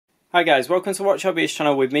Hi guys, welcome to Watch Hobbyist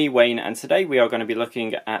channel with me, Wayne, and today we are going to be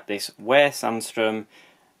looking at this Sjöö Sandström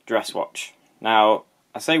dress watch. Now,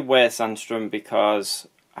 I say Sjöö Sandström because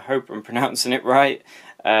I hope I'm pronouncing it right.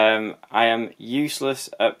 I am useless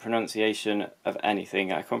at pronunciation of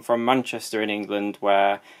anything. I come from Manchester in England,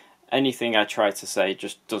 where anything I try to say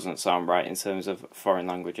just doesn't sound right in terms of foreign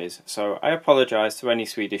languages. So I apologise to any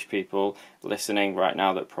Swedish people listening right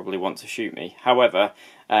now that probably want to shoot me. However,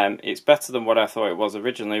 it's better than what I thought it was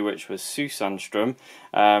originally, which was Sjöö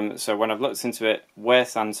Sandström. So when I've looked into it, Sjöö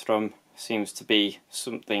Sandström seems to be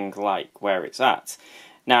something like where it's at.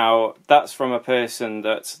 Now, that's from a person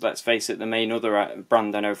that, let's face it, the main other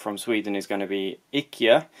brand I know from Sweden is going to be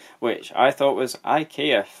IKEA, which I thought was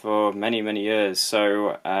IKEA for many, many years.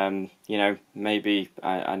 So, you know, maybe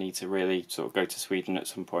I need to really sort of go to Sweden at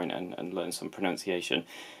some point and learn some pronunciation.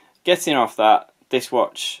 Getting off that, this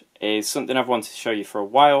watch is something I've wanted to show you for a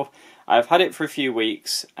while. I've had it for a few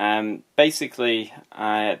weeks. Basically,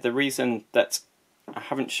 the reason that I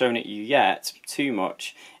haven't shown it you yet too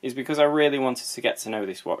much is because I really wanted to get to know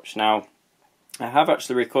this watch. Now, I have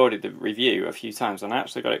actually recorded the review a few times and I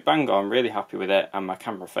actually got it bang on, really happy with it, and my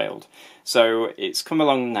camera failed. So it's come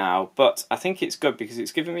along now, but I think it's good because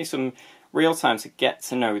it's given me some real time to get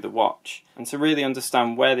to know the watch and to really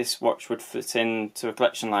understand where this watch would fit into a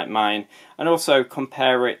collection like mine, and also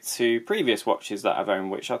compare it to previous watches that I've owned,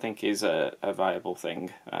 which I think is a viable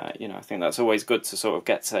thing. You know, I think that's always good to sort of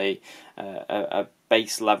get a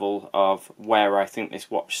base level of where I think this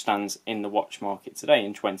watch stands in the watch market today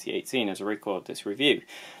in 2018 as I record this review.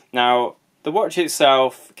 Now, the watch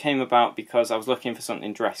itself came about because I was looking for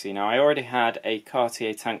something dressy. Now, I already had a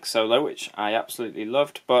Cartier Tank Solo, which I absolutely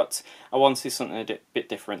loved, but I wanted something a bit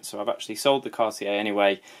different, so I've actually sold the Cartier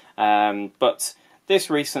anyway. But this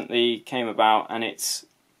recently came about, and it's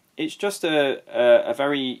just a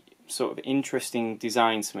very sort of interesting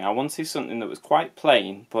design to me. I wanted something that was quite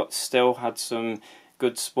plain, but still had some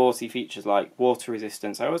good sporty features like water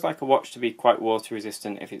resistance. I always like a watch to be quite water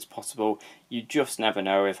resistant if it's possible. You just never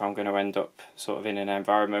know if I'm going to end up sort of in an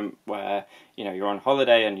environment where, you know, you're on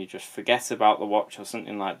holiday and you just forget about the watch or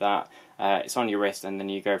something like that. It's on your wrist and then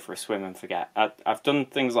you go for a swim and forget. I've done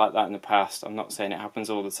things like that in the past. I'm not saying it happens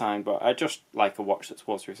all the time, but I just like a watch that's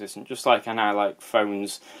water resistant, just like I like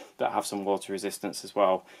phones that have some water resistance as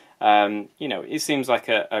well. You know, it seems like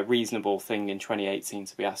a reasonable thing in 2018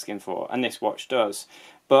 to be asking for, and this watch does.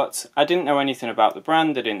 But I didn't know anything about the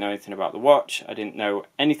brand, I didn't know anything about the watch, I didn't know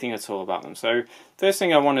anything at all about them. So first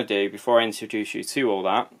thing I want to do before I introduce you to all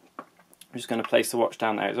that, I'm just going to place the watch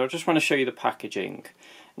down there, is I just want to show you the packaging.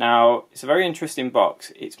 Now, it's a very interesting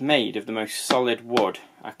box. It's made of the most solid wood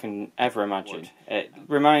I can ever imagine. It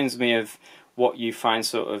reminds me of what you find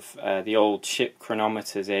sort of the old ship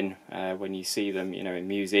chronometers in when you see them, you know, in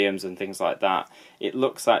museums and things like that. It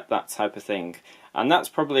looks like that type of thing, and that's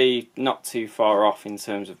probably not too far off in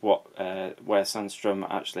terms of what Sjöö Sandström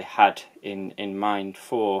actually had in mind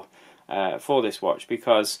for this watch,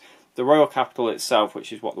 because the Royal Capital itself,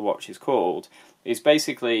 which is what the watch is called, is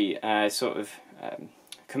basically sort of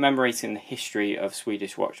commemorating the history of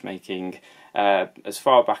Swedish watchmaking. As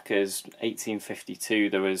far back as 1852,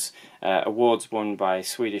 there was awards won by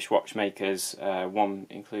Swedish watchmakers, one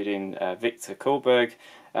including Victor Kullberg,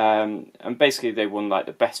 and basically they won like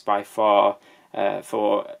the best by far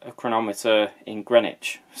for a chronometer in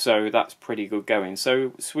Greenwich, so that's pretty good going.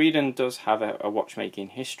 So Sweden does have a watchmaking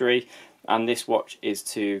history, and this watch is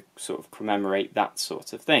to sort of commemorate that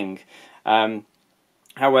sort of thing.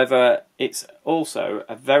 However, it's also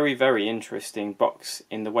a very, very interesting box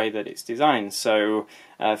in the way that it's designed. So,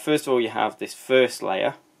 first of all, you have this first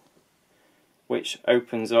layer, which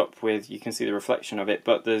opens up with, you can see the reflection of it,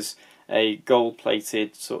 but there's a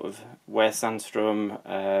gold-plated sort of Sjöö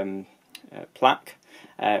Sandström plaque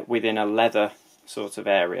within a leather sort of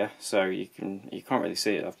area. So you can't really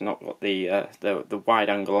see it. I've not got the wide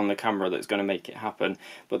angle on the camera that's going to make it happen.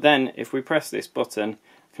 But then, if we press this button,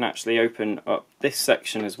 can actually open up this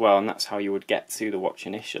section as well, and that's how you would get to the watch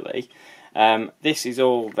initially. This is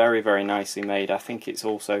all very, very nicely made. I think it's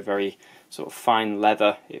also very sort of fine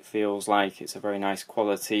leather. It feels like it's a very nice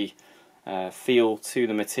quality feel to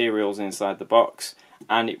the materials inside the box,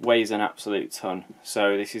 and it weighs an absolute ton.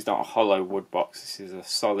 So this is not a hollow wood box, this is a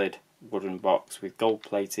solid wooden box with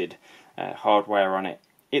gold-plated hardware on it.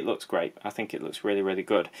 It looks great. I think it looks really, really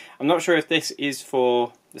good. I'm not sure if this is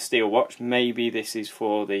for the steel watch. Maybe this is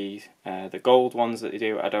for the gold ones that they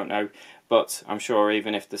do. I don't know. But I'm sure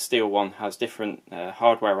even if the steel one has different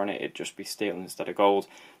hardware on it, it'd just be steel instead of gold.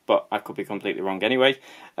 But I could be completely wrong anyway.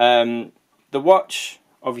 The watch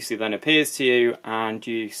obviously then appears to you, and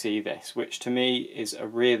you see this, which to me is a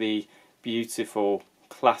really beautiful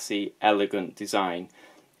classy, elegant design.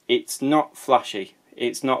 It's not flashy.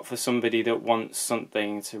 It's not for somebody that wants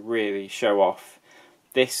something to really show off.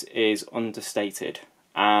 This is understated,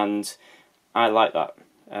 and I like that.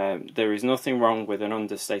 There is nothing wrong with an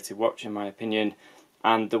understated watch in my opinion,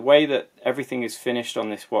 and the way that everything is finished on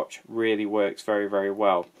this watch really works very, very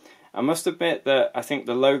well. I must admit that I think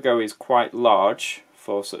the logo is quite large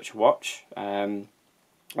for such a watch.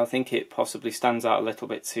 I think it possibly stands out a little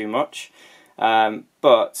bit too much,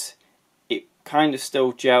 but it kind of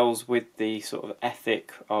still gels with the sort of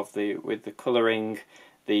ethic of with the colouring,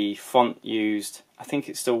 the font used. I think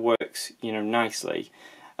it still works, you know, nicely.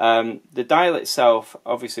 The dial itself,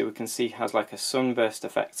 obviously we can see, has like a sunburst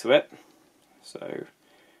effect to it. So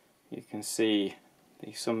you can see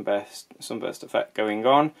the sunburst effect going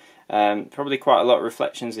on. Probably quite a lot of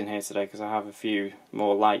reflections in here today because I have a few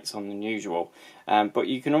more lights on than usual. But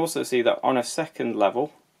you can also see that on a second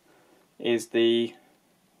level is the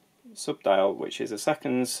subdial, which is a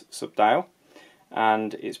seconds subdial.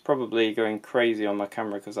 And it's probably going crazy on my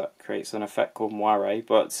camera because that creates an effect called moire,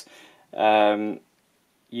 but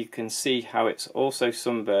you can see how it's also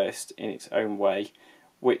sunburst in its own way,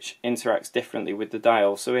 which interacts differently with the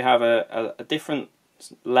dial. So we have a different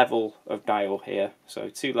level of dial here, so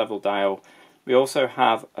 2-level dial. We also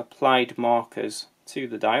have applied markers to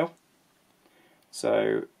the dial,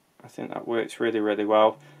 so I think that works really, really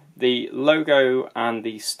well. The logo and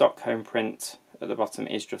the Stockholm print at the bottom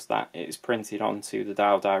is just that, it is printed onto the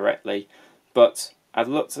dial directly, but I've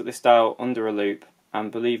looked at this dial under a loupe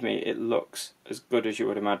and believe me, it looks as good as you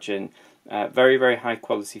would imagine. Very, very high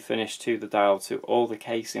quality finish to the dial, to all the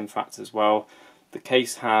case in fact as well. The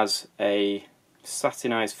case has a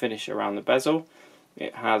satinized finish around the bezel,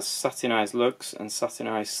 it has satinized lugs and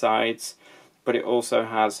satinized sides, but it also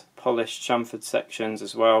has polished chamfered sections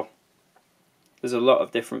as well. There's a lot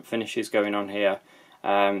of different finishes going on here.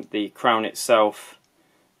 The crown itself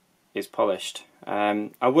is polished.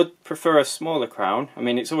 I would prefer a smaller crown. I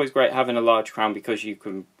mean, it's always great having a large crown because you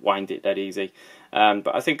can wind it dead easy.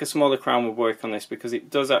 But I think a smaller crown would work on this because it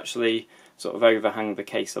does actually sort of overhang the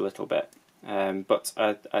case a little bit. But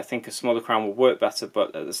I think a smaller crown will work better,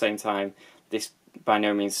 but at the same time, this by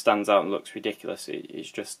no means stands out and looks ridiculous.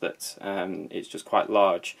 It's just that it's just quite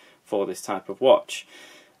large for this type of watch.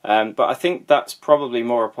 But I think that's probably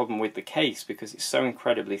more a problem with the case because it's so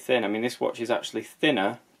incredibly thin. I mean, this watch is actually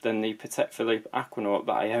thinner than the Patek Philippe Aquanaut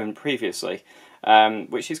that I owned previously,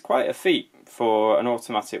 which is quite a feat for an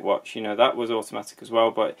automatic watch. You know, that was automatic as well,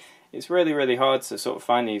 but it's really, really hard to sort of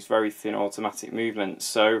find these very thin automatic movements.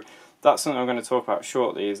 So that's something I'm going to talk about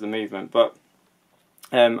shortly, is the movement. But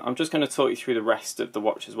I'm just going to talk you through the rest of the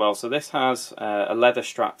watch as well. So this has a leather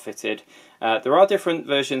strap fitted. There are different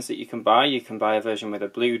versions that you can buy. You can buy a version with a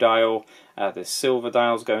blue dial. There's silver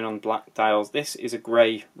dials going on black dials. This is a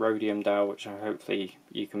grey rhodium dial, which hopefully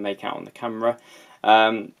you can make out on the camera.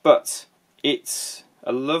 But it's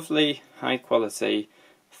a lovely, high quality,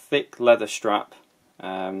 thick leather strap.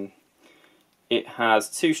 It has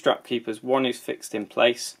 2 strap keepers. One is fixed in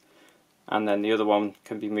place, and then the other one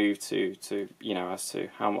can be moved to you know, as to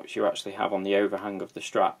how much you actually have on the overhang of the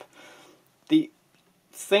strap. The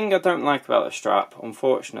thing I don't like about the strap,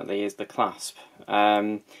 unfortunately, is the clasp.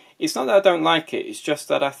 It's not that I don't like it, it's just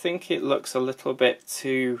that I think it looks a little bit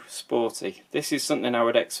too sporty. This is something I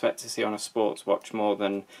would expect to see on a sports watch more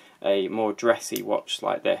than a more dressy watch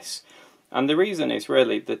like this. And the reason is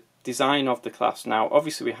really the design of the clasp. Now,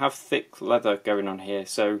 obviously we have thick leather going on here,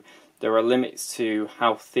 so there are limits to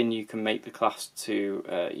how thin you can make the clasp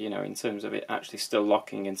to, you know, in terms of it actually still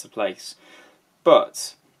locking into place.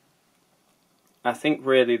 But I think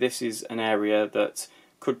really this is an area that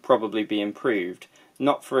could probably be improved.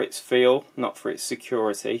 Not for its feel, not for its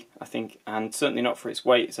security, I think, and certainly not for its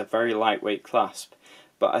weight. It's a very lightweight clasp.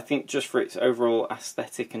 But I think just for its overall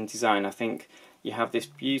aesthetic and design, I think you have this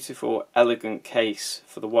beautiful, elegant case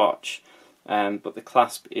for the watch, but the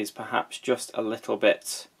clasp is perhaps just a little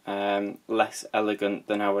bit less elegant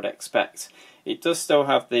than I would expect. It does still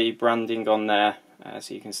have the branding on there,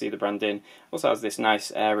 so you can see the branding. Also has this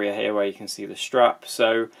nice area here where you can see the strap.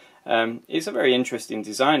 So it's a very interesting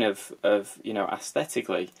design of you know,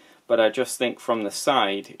 aesthetically, but I just think from the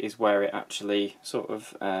side is where it actually sort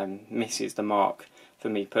of misses the mark for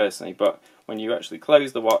me personally. But when you actually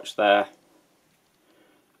close the watch there,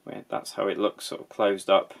 that's how it looks sort of closed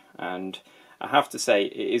up, and I have to say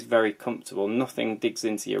it is very comfortable. Nothing digs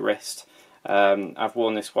into your wrist. I've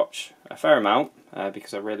worn this watch a fair amount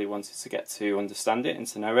because I really wanted to get to understand it and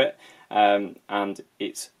to know it, and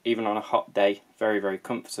it's, even on a hot day, very, very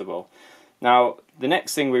comfortable. Now, the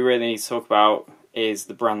next thing we really need to talk about is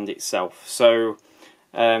the brand itself. So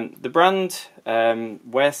The brand Sjöö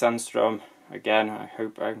Sandström, again, I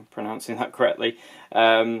hope I'm pronouncing that correctly,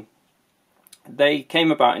 they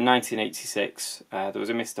came about in 1986. There was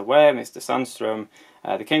a Mr. Sjöö, Mr. Sandström.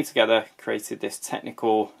 They came together, created this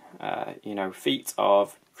technical, feat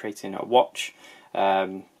of creating a watch,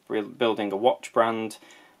 building a watch brand,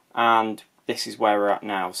 and this is where we're at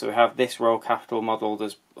now. So we have this Royal Capital model,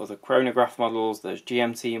 there's other chronograph models, there's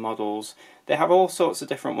GMT models, they have all sorts of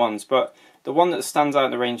different ones, but the one that stands out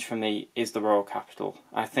in the range for me is the Royal Capital.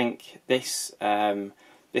 I think this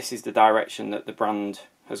is the direction that the brand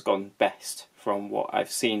has gone best from what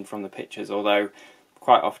I've seen from the pictures, although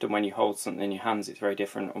quite often when you hold something in your hands it's very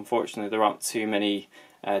different. Unfortunately there aren't too many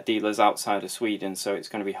dealers outside of Sweden, so it's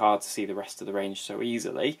going to be hard to see the rest of the range so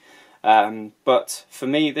easily. But for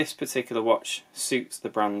me, this particular watch suits the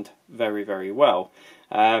brand very, very well.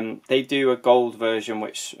 They do a gold version,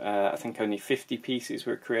 which I think only 50 pieces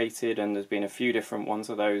were created, and there's been a few different ones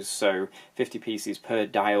of those, so 50 pieces per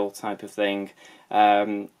dial type of thing.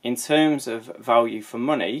 In terms of value for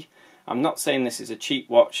money, I'm not saying this is a cheap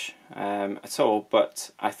watch at all,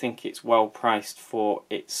 but I think it's well priced for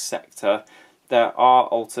its sector. There are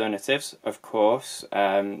alternatives, of course.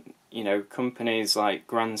 Companies like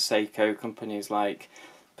Grand Seiko, companies like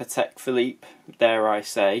Patek Philippe, dare I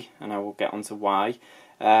say, and I will get onto why.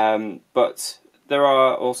 But there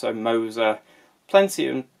are also Moser,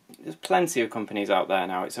 there's plenty of companies out there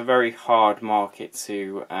now. It's a very hard market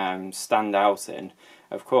to stand out in,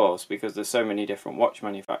 of course, because there's so many different watch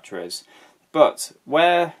manufacturers. But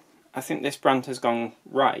where I think this brand has gone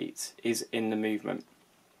right is in the movement.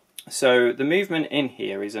 So the movement in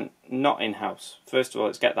here isn't not in-house. First of all,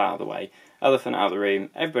 let's get that out of the way. Elephant out of the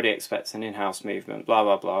room. Everybody expects an in-house movement, blah,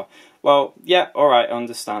 blah, blah. Well, yeah, alright, I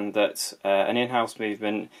understand that an in-house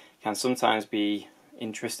movement can sometimes be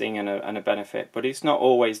interesting and a benefit, but it's not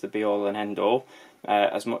always the be-all and end-all,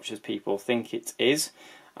 as much as people think it is.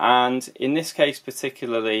 And in this case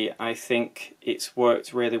particularly, I think it's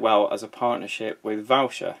worked really well as a partnership with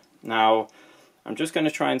Voucher. Now, I'm just going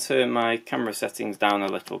to try and turn my camera settings down a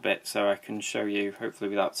little bit so I can show you, hopefully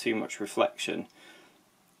without too much reflection,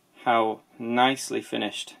 how nicely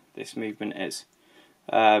finished this movement is.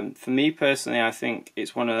 For me personally, I think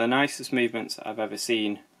it's one of the nicest movements I've ever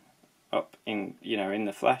seen up in, in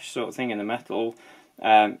the flesh sort of thing, in the metal.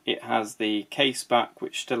 It has the case back,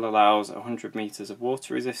 which still allows 100 meters of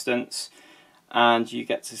water resistance, and you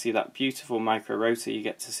get to see that beautiful micro rotor. You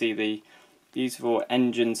get to see the beautiful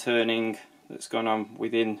engine turning that's gone on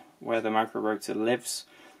within where the micro rotor lives.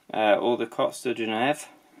 All the Cote de Genève.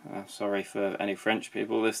 Sorry for any French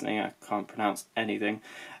people listening, I can't pronounce anything.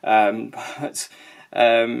 But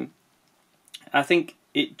I think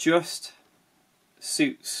it just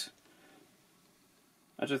suits.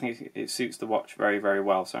 I just think it suits the watch very, very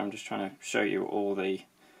well. So I'm just trying to show you all the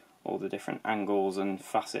different angles and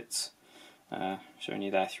facets, showing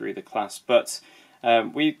you there through the clasp. But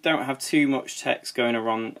we don't have too much text going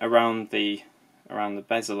around the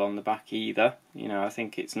bezel on the back either. I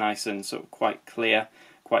think it's nice and sort of quite clear,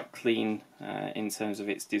 quite clean in terms of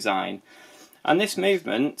its design. And this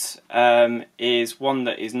movement is one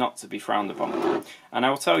that is not to be frowned upon. And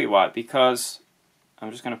I will tell you why, because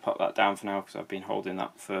I'm just going to pop that down for now because I've been holding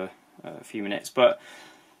that for a few minutes. But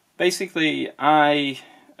basically, a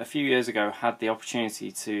few years ago had the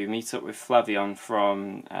opportunity to meet up with Flavion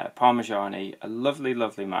from Parmigiani, a lovely,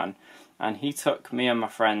 lovely man, and he took me and my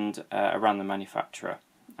friend around the manufacturer,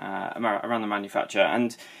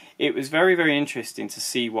 and it was very, very interesting to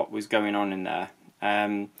see what was going on in there.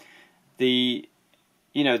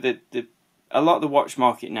 A lot of the watch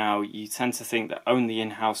market now, you tend to think that only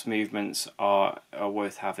in-house movements are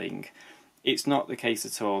worth having. It's not the case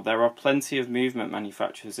at all. There are plenty of movement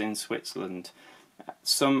manufacturers in Switzerland.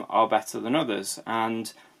 Some are better than others,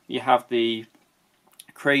 and you have the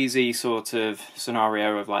crazy sort of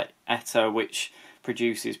scenario of like ETA, which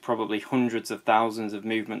produces probably hundreds of thousands of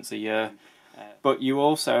movements a year. But you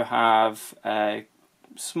also have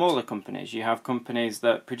smaller companies. You have companies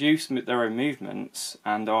that produce their own movements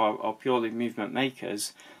and are purely movement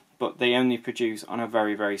makers, but they only produce on a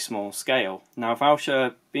very, very small scale. Now,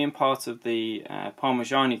 Voucher, being part of the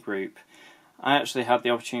Parmigiani group, I actually had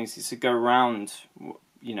the opportunity to go around,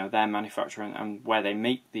 their manufacturer and where they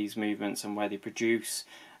make these movements and where they produce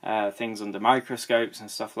things under microscopes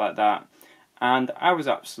and stuff like that. And I was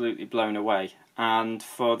absolutely blown away. And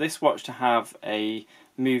for this watch to have a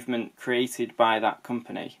movement created by that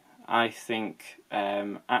company, I think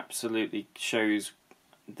absolutely shows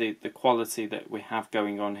the quality that we have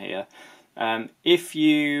going on here.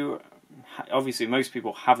 Obviously most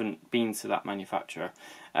people haven't been to that manufacturer.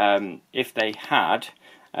 If they had,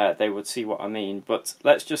 they would see what I mean. But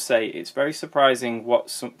let's just say it's very surprising what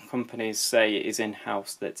some companies say is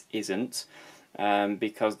in-house that isn't,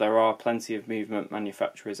 because there are plenty of movement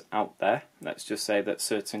manufacturers out there. Let's just say that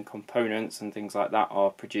certain components and things like that are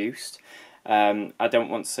produced. I don't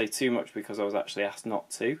want to say too much because I was actually asked not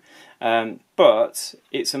to, but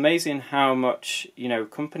it's amazing how much, you know,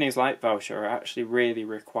 companies like Voucher are actually really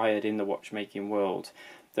required in the watchmaking world.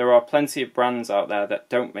 There are plenty of brands out there that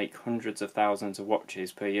don't make hundreds of thousands of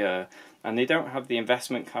watches per year, and they don't have the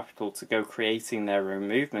investment capital to go creating their own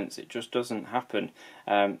movements. It just doesn't happen.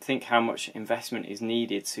 Think how much investment is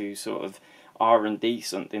needed to sort of R&D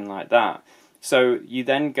something like that. So you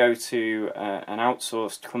then go to an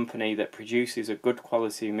outsourced company that produces a good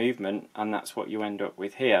quality movement, and that's what you end up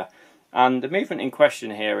with here. And the movement in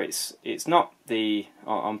question here, it's not the,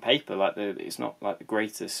 on paper, it's not like the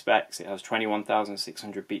greatest specs. It has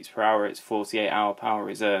 21,600 beats per hour. It's 48-hour power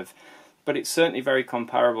reserve, but it's certainly very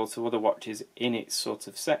comparable to other watches in its sort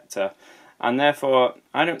of sector, and therefore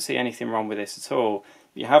I don't see anything wrong with this at all.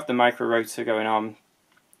 You have the micro rotor going on.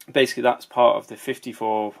 Basically, that's part of the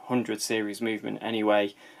 5400 series movement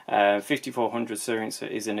anyway. 5400 series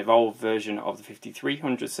is an evolved version of the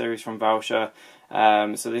 5300 series from Voucher.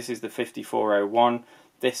 So this is the 5401.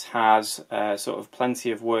 This has sort of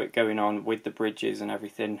plenty of work going on with the bridges and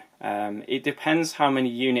everything. It depends how many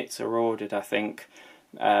units are ordered, I think,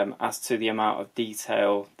 as to the amount of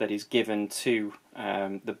detail that is given to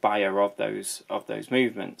the buyer of those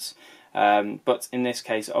movements. But in this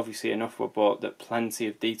case, obviously enough were bought that plenty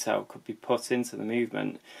of detail could be put into the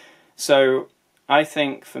movement. So I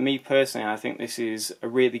think, for me personally, I think this is a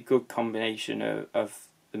really good combination of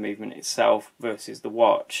the movement itself versus the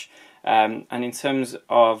watch. And in terms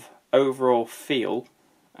of overall feel,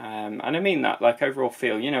 and I mean that, like overall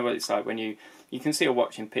feel, you know what it's like when you can see a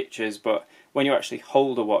watch in pictures, but when you actually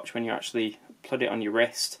hold a watch, when you actually put it on your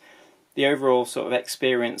wrist, the overall sort of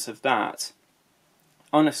experience of that,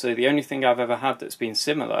 honestly, the only thing I've ever had that's been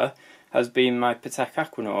similar has been my Patek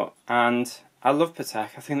Aquanaut, and I love Patek.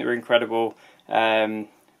 I think they're incredible.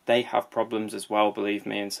 They have problems as well, believe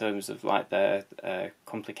me, in terms of like their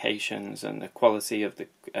complications and the quality of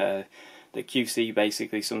the QC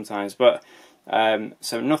basically sometimes. But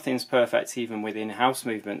so nothing's perfect even with in-house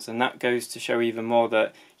movements, and that goes to show even more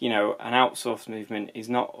that, you know, an outsourced movement is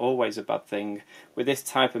not always a bad thing. With this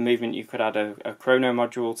type of movement, you could add a chrono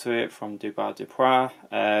module to it from Dubar Dupois,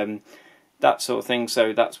 that sort of thing.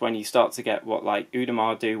 So that's when you start to get what like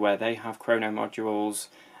Audemars do, where they have chrono modules.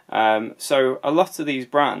 So a lot of these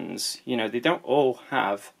brands, you know, they don't all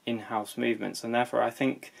have in-house movements, and therefore I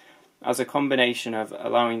think, as a combination of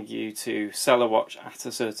allowing you to sell a watch at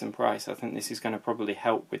a certain price, I think this is going to probably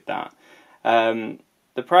help with that.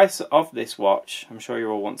 The price of this watch, I'm sure you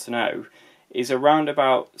all want to know, is around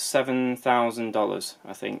about $7,000,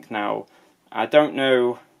 I think. Now, I don't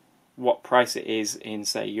know what price it is in,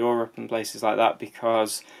 say, Europe and places like that,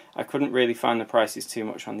 because I couldn't really find the prices too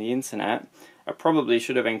much on the internet. I probably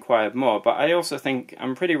should have inquired more, but I also think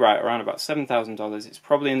I'm pretty right around about $7,000. It's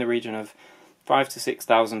probably in the region of £5,000 to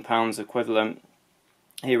 £6,000 equivalent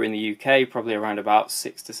here in the UK, probably around about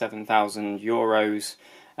 €6,000 to €7,000,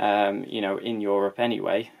 you know, in Europe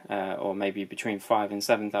anyway, or maybe between €5,000 and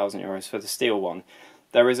 €7,000 for the steel one.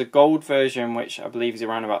 There is a gold version which I believe is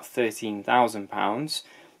around about £13,000,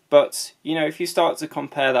 but you know, if you start to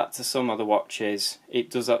compare that to some other watches,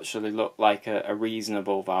 it does actually look like a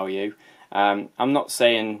reasonable value. I'm not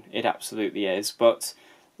saying it absolutely is, but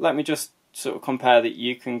let me just sort of compare that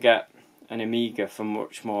you can get an Omega for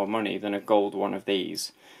much more money than a gold one of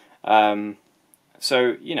these.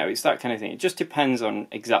 So, you know, it's that kind of thing. It just depends on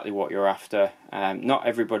exactly what you're after. Not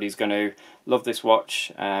everybody's going to love this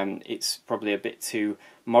watch. It's probably a bit too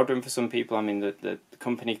modern for some people. I mean, the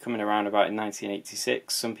company coming around about in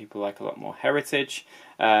 1986, some people like a lot more heritage.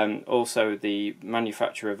 Also, the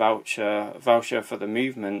manufacturer Voucher for the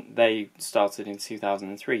movement, they started in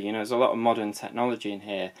 2003. You know, there's a lot of modern technology in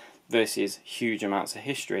here versus huge amounts of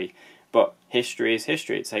history. But history is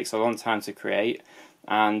history. It takes a long time to create,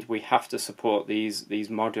 and we have to support these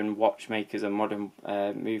modern watchmakers and modern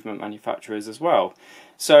movement manufacturers as well.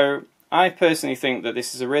 So I personally think that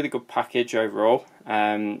this is a really good package overall.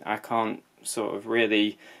 I can't sort of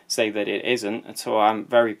really say that it isn't at all. I'm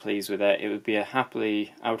very pleased with it. It would be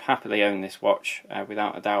I would happily own this watch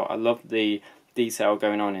without a doubt. I love the detail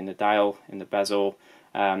going on in the dial, in the bezel,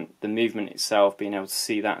 the movement itself, being able to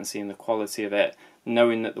see that and seeing the quality of it,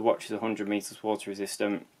 knowing that the watch is 100 meters water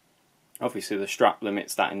resistant. Obviously the strap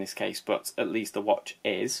limits that in this case, but at least the watch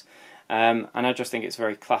is. And I just think it's a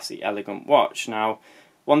very classy, elegant watch. Now,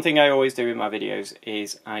 one thing I always do in my videos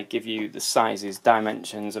is I give you the sizes,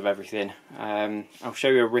 dimensions of everything. I'll show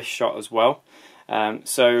you a wrist shot as well.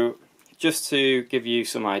 So just to give you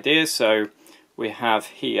some ideas, so we have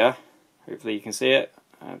here, hopefully you can see it,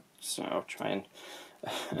 so I'll try and,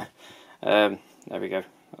 there we go,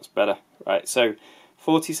 that's better. Right, so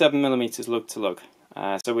 47mm lug to lug,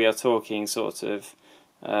 so we are talking sort of,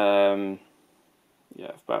 yeah,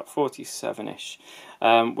 about 47-ish.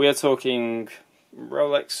 We are talking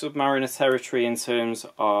Rolex Submariner territory in terms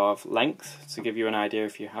of length, to give you an idea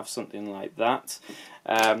if you have something like that.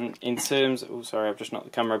 In terms, oh sorry, I've just knocked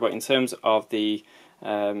the camera, but in terms of the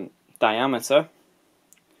diameter,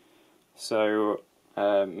 so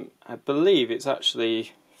I believe it's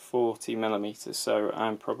actually 40mm, so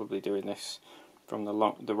I'm probably doing this from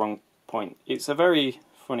the wrong point. It's a very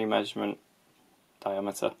funny measurement,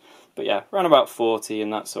 diameter, but yeah, around about 40 in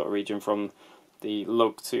that sort of region from the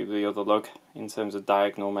lug to the other lug in terms of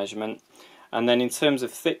diagonal measurement. And then in terms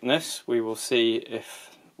of thickness, we will see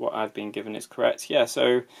if what I've been given is correct. Yeah,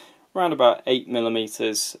 so around about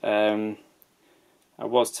 8mm. I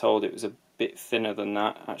was told it was a bit thinner than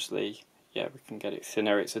that. Actually, yeah, we can get it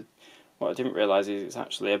thinner. What I didn't realise is it's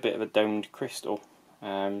actually a bit of a domed crystal.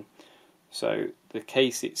 So the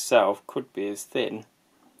case itself could be as thin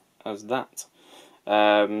as that.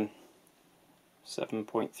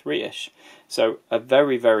 7.3-ish. So a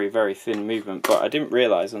very, very, very thin movement, but I didn't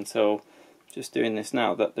realise until just doing this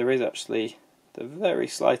now that there is actually the very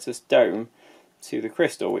slightest dome to the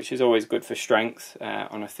crystal, which is always good for strength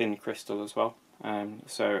on a thin crystal as well. And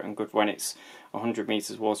good when it's 100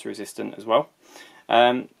 meters water resistant as well.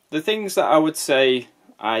 The things that I would say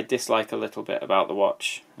I dislike a little bit about the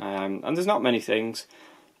watch, and there's not many things,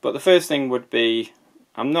 but the first thing would be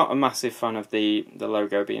I'm not a massive fan of the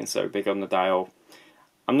logo being so big on the dial.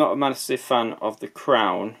 I'm not a massive fan of the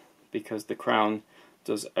crown, because the crown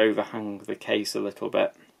does overhang the case a little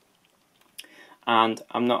bit. And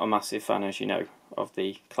I'm not a massive fan, as you know, of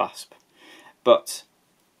the clasp. But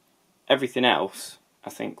everything else, I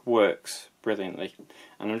think, works brilliantly.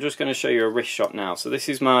 And I'm just going to show you a wrist shot now. So this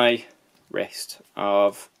is my wrist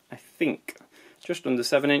of, I think, just under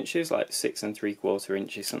 7 inches, like 6 3/4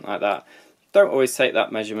 inches, something like that. Don't always take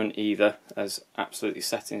that measurement either as absolutely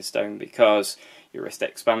set in stone, because your wrist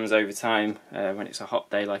expands over time when it's a hot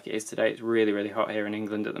day like it is today. It's really, really hot here in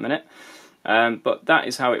England at the minute. But that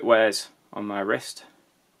is how it wears on my wrist.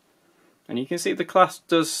 And you can see the clasp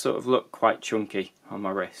does sort of look quite chunky on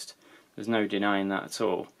my wrist. There's no denying that at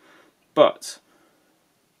all. But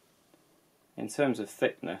in terms of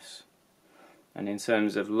thickness and in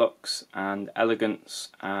terms of looks and elegance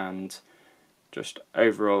and just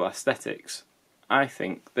overall aesthetics, I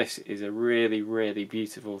think this is a really, really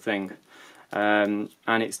beautiful thing. And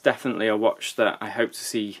it's definitely a watch that I hope to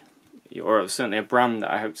see, or certainly a brand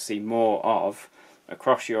that I hope to see more of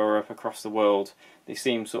across Europe, across the world. They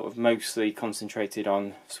seem sort of mostly concentrated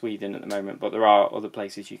on Sweden at the moment, but there are other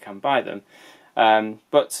places you can buy them.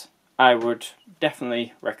 But I would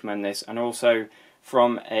definitely recommend this, and also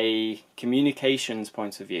from a communications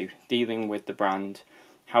point of view, dealing with the brand,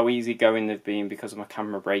 how easygoing they've been because of my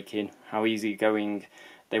camera breaking, how easygoing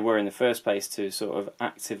they were in the first place to sort of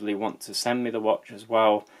actively want to send me the watch as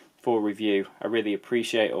well for review. I really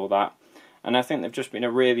appreciate all that, and I think they've just been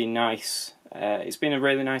a really nice, it's been a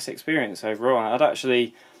really nice experience overall. I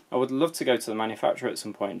would love to go to the manufacturer at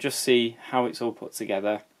some point and just see how it's all put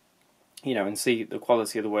together, you know, and see the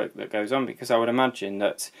quality of the work that goes on, because I would imagine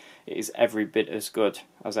that it is every bit as good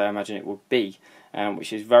as I imagine it would be,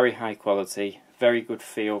 which is very high quality, very good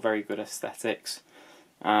feel, very good aesthetics,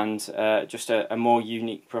 and just a more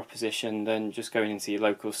unique proposition than just going into your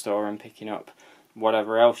local store and picking up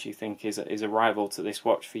whatever else you think is a rival to this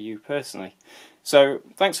watch for you personally. So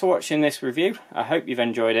thanks for watching this review. I hope you've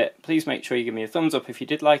enjoyed it. Please make sure you give me a thumbs up if you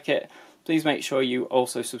did like it. Please make sure you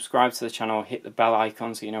also subscribe to the channel, hit the bell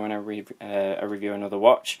icon so you know when I review another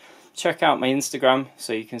watch. Check out my Instagram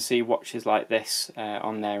so you can see watches like this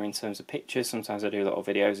on there in terms of pictures. Sometimes I do little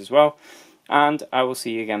videos as well. And I will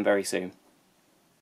see you again very soon.